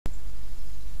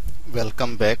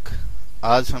Welcome back.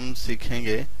 आज हम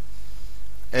सीखेंगे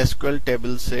एसक्यूएल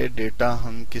टेबल से डेटा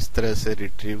हम किस तरह से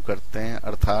रिट्रीव करते हैं,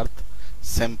 अर्थात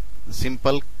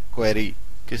सिंपल क्वेरी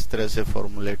किस तरह से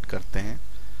फॉर्मुलेट करते हैं।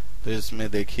 तो इसमें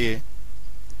देखिए,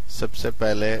 सबसे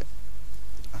पहले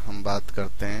हम बात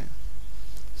करते हैं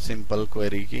सिंपल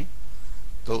क्वेरी की।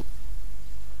 तो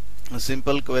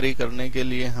सिंपल क्वेरी करने के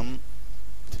लिए हम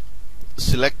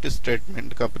सिलेक्ट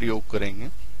स्टेटमेंट का प्रयोग करेंगे।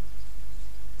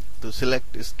 तो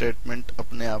सिलेक्ट स्टेटमेंट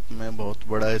अपने आप में बहुत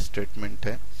बड़ा स्टेटमेंट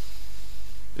है।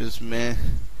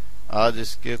 इसमें आज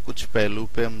इसके कुछ पहलू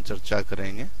पे हम चर्चा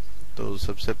करेंगे। तो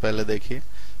सबसे पहले देखिए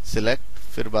सिलेक्ट,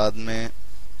 फिर बाद में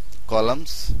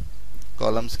कॉलम्स,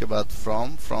 कॉलम्स के बाद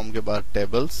फ्रॉम के बाद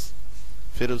टेबल्स,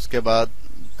 फिर उसके बाद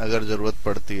अगर जरूरत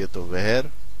पड़ती है तो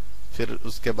वेयर, फिर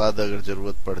उसके बाद अगर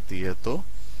जरूरत पड़ती है तो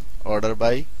ऑर्डर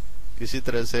बाय। इसी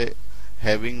तरह से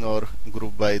हैविंग और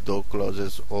ग्रुप बाय दो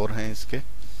क्लॉजेस और हैं इसके।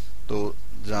 तो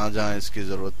जहां जहां इसकी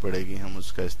जरूरत पड़ेगी हम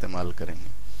उसका इस्तेमाल करेंगे।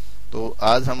 तो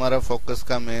आज हमारा फोकस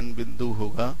का मेन बिंदु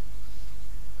होगा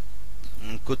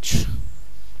कुछ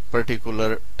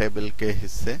पर्टिकुलर टेबल के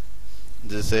हिस्से।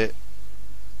 जैसे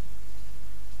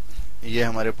ये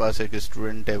हमारे पास एक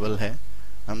स्टूडेंट टेबल है,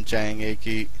 हम चाहेंगे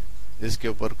कि इसके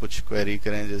ऊपर कुछ क्वेरी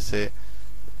करें। जैसे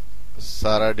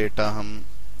सारा डेटा हम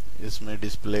इसमें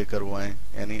डिस्प्ले करवाएं,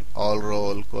 यानी ऑल रो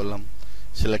all column,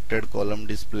 selected column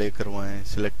display करवाएं,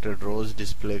 सिलेक्टेड रोज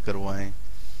डिस्प्ले करवाएं,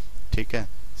 ठीक है,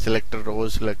 सिलेक्टेड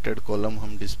रोज सिलेक्टेड कॉलम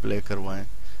हम डिस्प्ले करवाएं।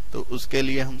 तो उसके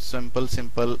लिए हम सिंपल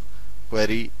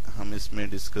क्वेरी हम इसमें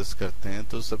डिस्कस करते हैं।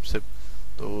 तो सबसे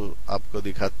तो आपको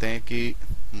दिखाते हैं कि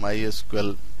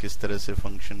MySQL किस तरह से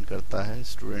फंक्शन करता है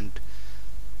स्टूडेंट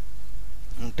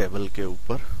टेबल के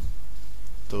ऊपर।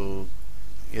 तो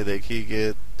ये देखिए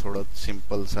कि थोड़ा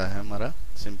सिंपल सा है हमारा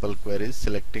simple query.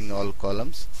 Selecting all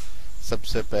columns,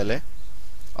 सबसे पहले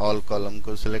ऑल कॉलम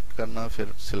को सिलेक्ट करना,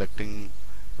 फिर सिलेक्टिंग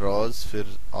रोज, फिर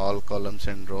ऑल कॉलम्स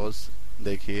एंड रोज।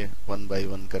 देखिए वन बाय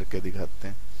वन करके दिखाते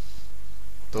हैं।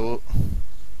 तो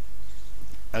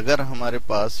अगर हमारे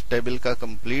पास टेबल का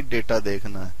कंप्लीट डेटा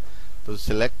देखना है तो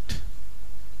सिलेक्ट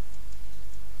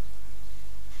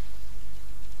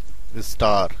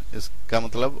स्टार, इसका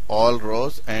मतलब all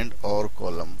rose and all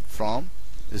column from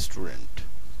student,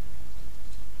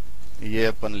 ये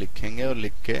अपन लिखेंगे और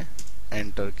लिख के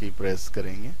एंटर की प्रेस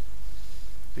करेंगे।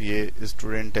 तो ये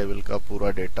स्टूडेंट टेबल का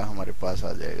पूरा डेटा हमारे पास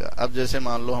आ जाएगा। अब जैसे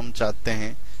मान लो हम चाहते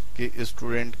हैं कि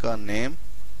स्टूडेंट का नेम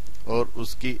और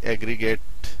उसकी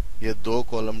एग्रीगेट ये दो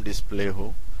कॉलम डिस्प्ले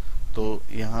हो, तो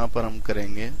यहां पर हम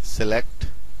करेंगे select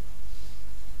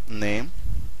name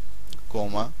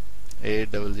coma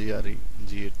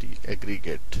AGGREGAT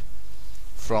aggregate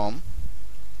from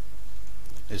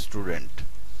student.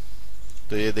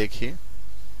 तो ये देखिए,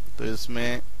 तो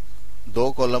इसमें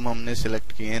दो कॉलम हमने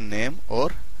सिलेक्ट किए, नेम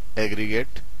और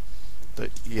एग्रीगेट। तो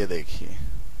ये देखिए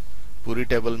पूरी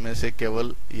टेबल में से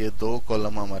केवल ये दो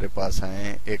कॉलम हमारे पास आए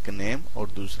हैं, एक नेम और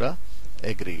दूसरा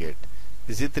एग्रीगेट।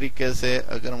 इसी तरीके से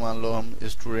अगर मान लो हम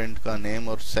स्टूडेंट का नेम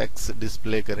और सेक्स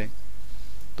डिस्प्ले करें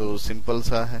तो सिंपल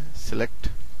सा है, select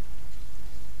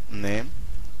name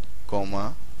comma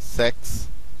sex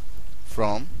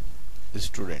from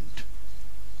student.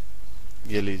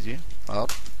 ये लीजिए आप,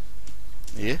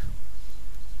 ये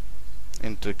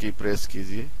इंटर की प्रेस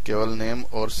कीजिए, केवल नेम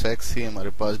और सेक्स ही हमारे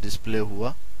पास डिस्प्ले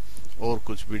हुआ और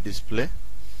कुछ भी डिस्प्ले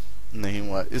नहीं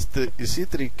हुआ। इसी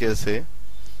तरीके से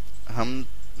हम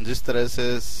जिस तरह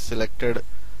से सिलेक्टेड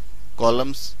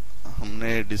कॉलम्स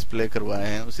हमने डिस्प्ले करवाए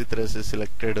हैं उसी तरह से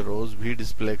सिलेक्टेड रोज भी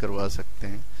डिस्प्ले करवा सकते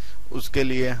हैं। उसके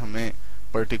लिए हमें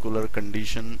पर्टिकुलर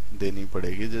कंडीशन देनी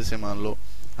पड़ेगी। जैसे मान लो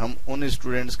हम उन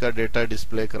स्टूडेंट्स का डेटा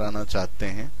डिस्प्ले कराना चाहते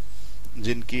हैं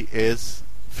जिनकी एज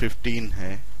 15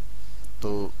 है।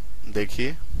 तो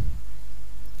देखिए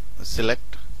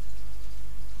सिलेक्ट,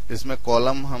 इसमें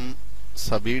कॉलम हम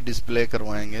सभी डिस्प्ले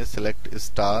करवाएंगे, select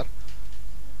star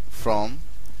from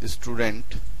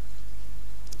student,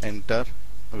 enter,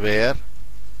 where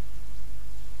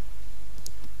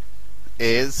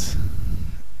as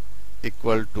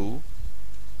equal to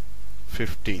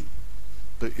 15।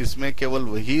 तो इसमें केवल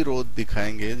वही रो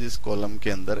दिखाएंगे जिस कॉलम के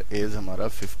अंदर एज हमारा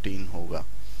 15 होगा।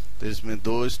 तो इसमें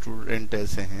दो स्टूडेंट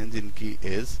ऐसे हैं जिनकी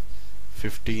एज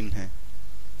 15 है,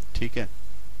 ठीक है।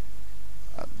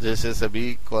 जैसे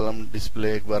सभी कॉलम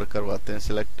डिस्प्ले एक बार करवाते हैं,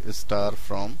 सिलेक्ट स्टार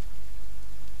फ्रॉम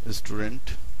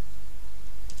स्टूडेंट।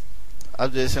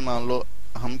 अब जैसे मान लो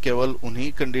हम केवल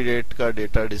उन्हीं कैंडिडेट का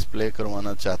डेटा डिस्प्ले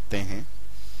करवाना चाहते हैं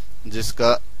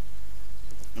जिसका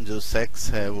जो सेक्स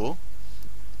है वो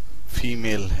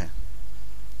फीमेल है।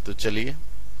 तो चलिए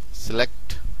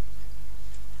select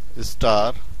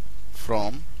star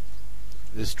from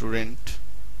student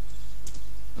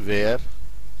where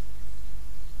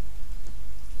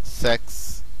sex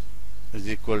is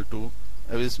equal to,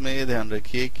 अब इसमें ये ध्यान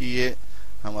रखिए कि ये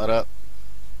हमारा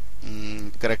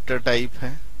करेक्टर टाइप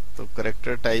है, तो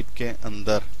करेक्टर टाइप के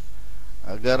अंदर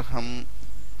अगर हम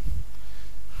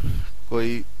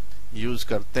कोई यूज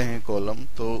करते हैं कॉलम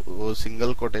तो वो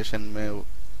सिंगल कोटेशन में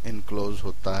इनक्लोज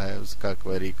होता है उसका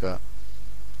क्वेरी का,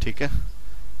 ठीक है।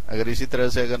 अगर इसी तरह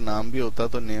से अगर नाम भी होता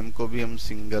तो नेम को भी हम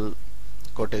सिंगल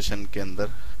कोटेशन के अंदर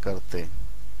करते।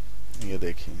 ये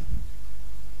देखिए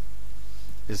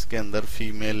इसके अंदर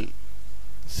फीमेल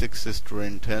 6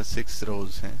 स्टूडेंट है, 6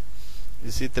 रोज हैं।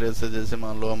 इसी तरह से जैसे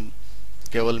मान लो हम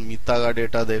केवल मीता का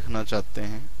डेटा देखना चाहते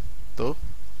हैं तो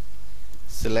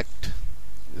select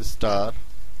star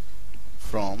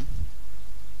from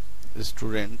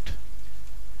student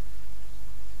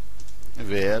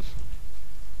where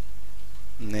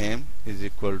name is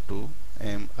equal to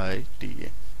MITA,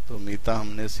 तो मीता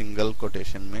हमने सिंगल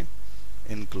कोटेशन में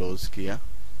इनक्लोज किया।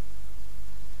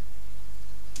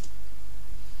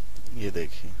 ये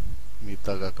देखिए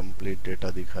मीता का कंप्लीट डेटा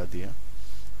दिखा दिया।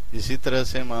 इसी तरह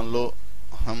से मान लो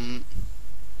हम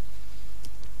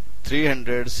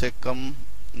 300 से कम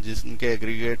जिनके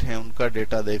एग्रीगेट हैं उनका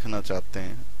डेटा देखना चाहते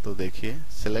हैं तो देखिए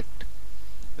select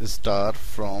star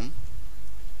from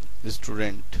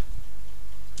student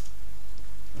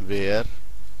where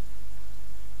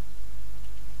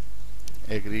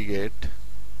aggregate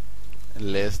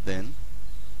less than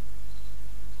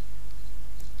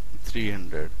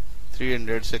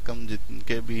 300 से कम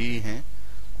जिनके भी हैं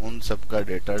उन सब का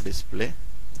डेटा डिस्प्ले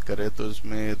करे। तो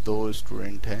इसमें 2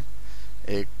 स्टूडेंट हैं,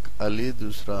 एक अली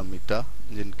दूसरा मीता,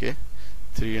 जिनके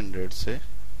 300 से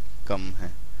कम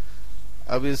है।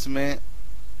 अब इसमें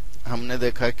हमने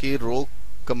देखा कि रो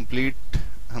कंप्लीट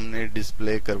हमने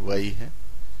डिस्प्ले करवाई है,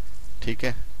 ठीक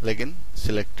है, लेकिन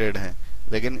सिलेक्टेड है,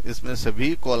 लेकिन इसमें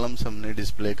सभी कॉलम्स हमने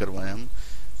डिस्प्ले करवाए। हम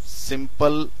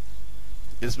सिंपल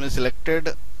इसमें सिलेक्टेड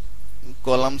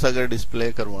कॉलम्स अगर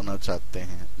डिस्प्ले करवाना चाहते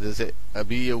हैं, जैसे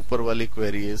अभी ये ऊपर वाली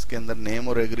क्वेरी है इसके अंदर नेम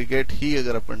और एग्रीगेट ही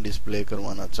अगर अपन डिस्प्ले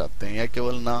करवाना चाहते हैं या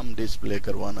केवल नाम डिस्प्ले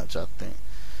करवाना चाहते हैं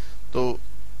तो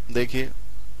देखिए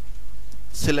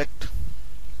select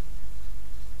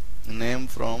name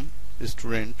from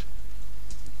student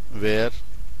where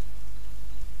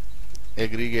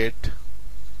aggregate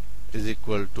is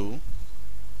equal to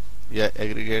या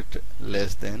एग्रीगेट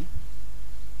लेस देन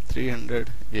 300,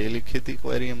 ये लिखी थी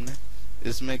क्वेरी हमने।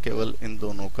 इसमें केवल इन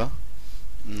दोनों का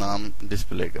नाम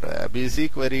डिस्प्ले कराया। अभी इसी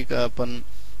क्वेरी का अपन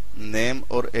नेम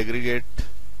और एग्रीगेट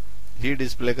ही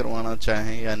डिस्प्ले करवाना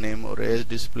चाहें या नेम और एज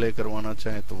डिस्प्ले करवाना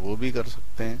चाहें तो वो भी कर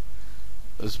सकते हैं।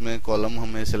 उसमें कॉलम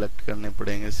हमें सिलेक्ट करने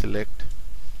पड़ेंगे, select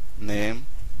name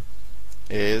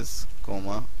as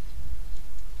comma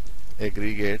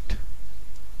aggregate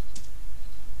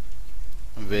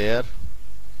where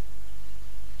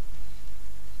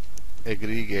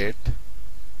aggregate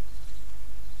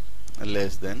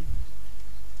less than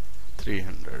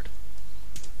 300।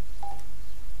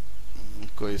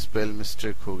 कोई स्पेल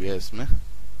मिस्टेक हो गया इसमें,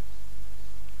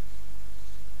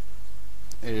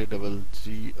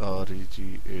 AGGREGATE।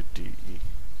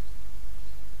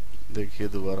 देखिए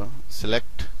दोबारा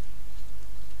सिलेक्ट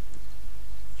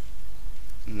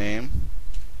नेम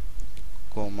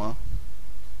कोमा,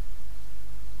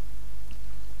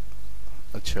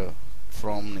 अच्छा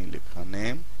फ्रॉम नहीं लिखा,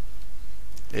 name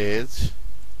as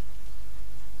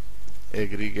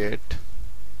aggregate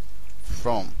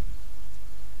from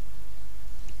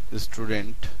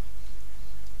student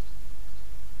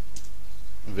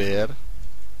where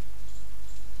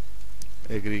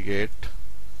aggregate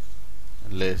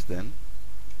less than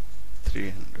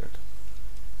 300।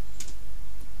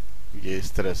 ये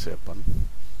इस तरह से अपन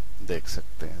देख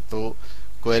सकते हैं। तो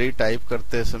क्वेरी टाइप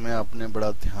करते समय आपने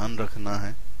बड़ा ध्यान रखना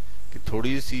है कि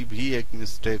थोड़ी सी भी एक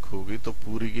मिस्टेक होगी तो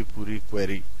पूरी की पूरी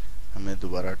क्वेरी हमें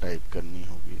दोबारा टाइप करनी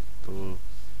होगी। तो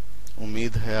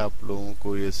उम्मीद है आप लोगों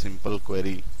को ये सिंपल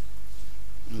क्वेरी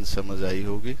समझ आई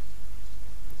होगी।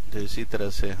 तो इसी तरह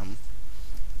से हम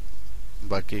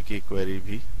बाकी की क्वेरी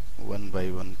भी 1 बाय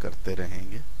 1 करते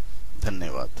रहेंगे।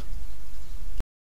 धन्यवाद।